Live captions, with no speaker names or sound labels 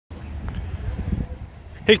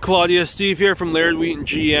Hey Claudia, Steve here from Laird Wheaton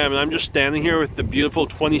GM, and I'm just standing here with the beautiful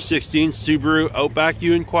 2016 Subaru Outback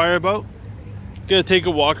you inquire about. Gonna take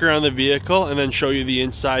a walk around the vehicle and then show you the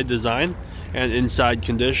inside design and inside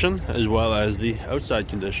condition as well as the outside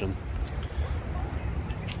condition.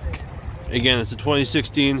 Again, it's a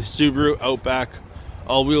 2016 Subaru Outback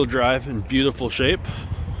all-wheel drive in beautiful shape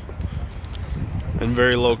and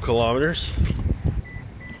very low kilometers.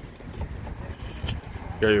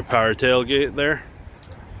 Got your power tailgate there.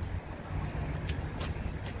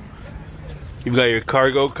 You've got your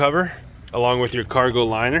cargo cover along with your cargo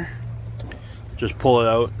liner. Just pull it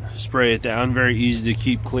out, spray it down, very easy to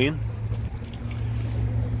keep clean.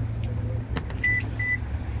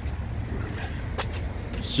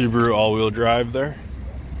 Subaru all-wheel drive there.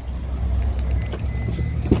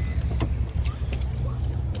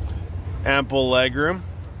 Ample legroom.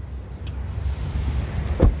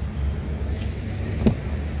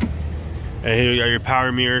 And here you got your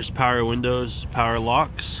power mirrors, power windows, power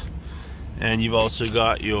locks. And you've also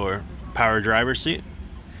got your power driver seat.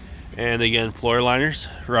 And again, floor liners,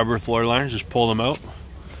 rubber floor liners, just pull them out,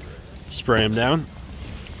 spray them down.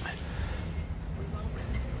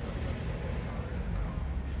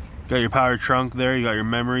 Got your power trunk there, you got your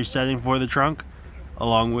memory setting for the trunk,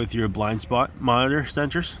 along with your blind spot monitor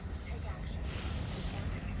sensors.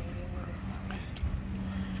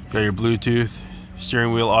 Got your Bluetooth,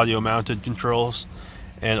 steering wheel audio mounted controls,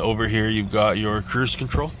 and over here you've got your cruise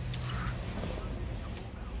control.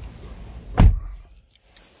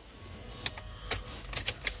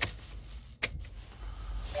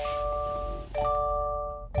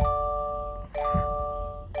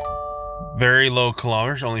 Very low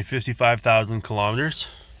kilometers, only 55,000 kilometers.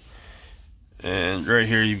 And right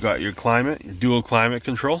here you've got your climate, your dual climate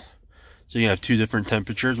control. So you have two different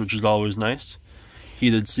temperatures, which is always nice.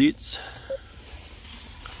 Heated seats.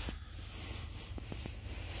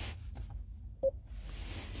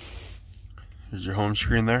 Here's your home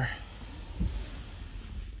screen there.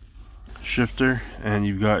 Shifter, and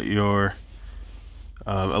you've got your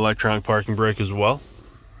electronic parking brake as well.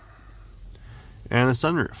 And a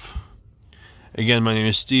sunroof. Again, my name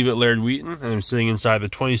is Steve at Laird Wheaton, and I'm sitting inside the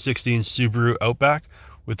 2016 Subaru Outback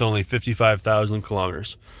with only 55,000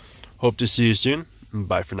 kilometers. Hope to see you soon, and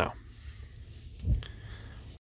bye for now.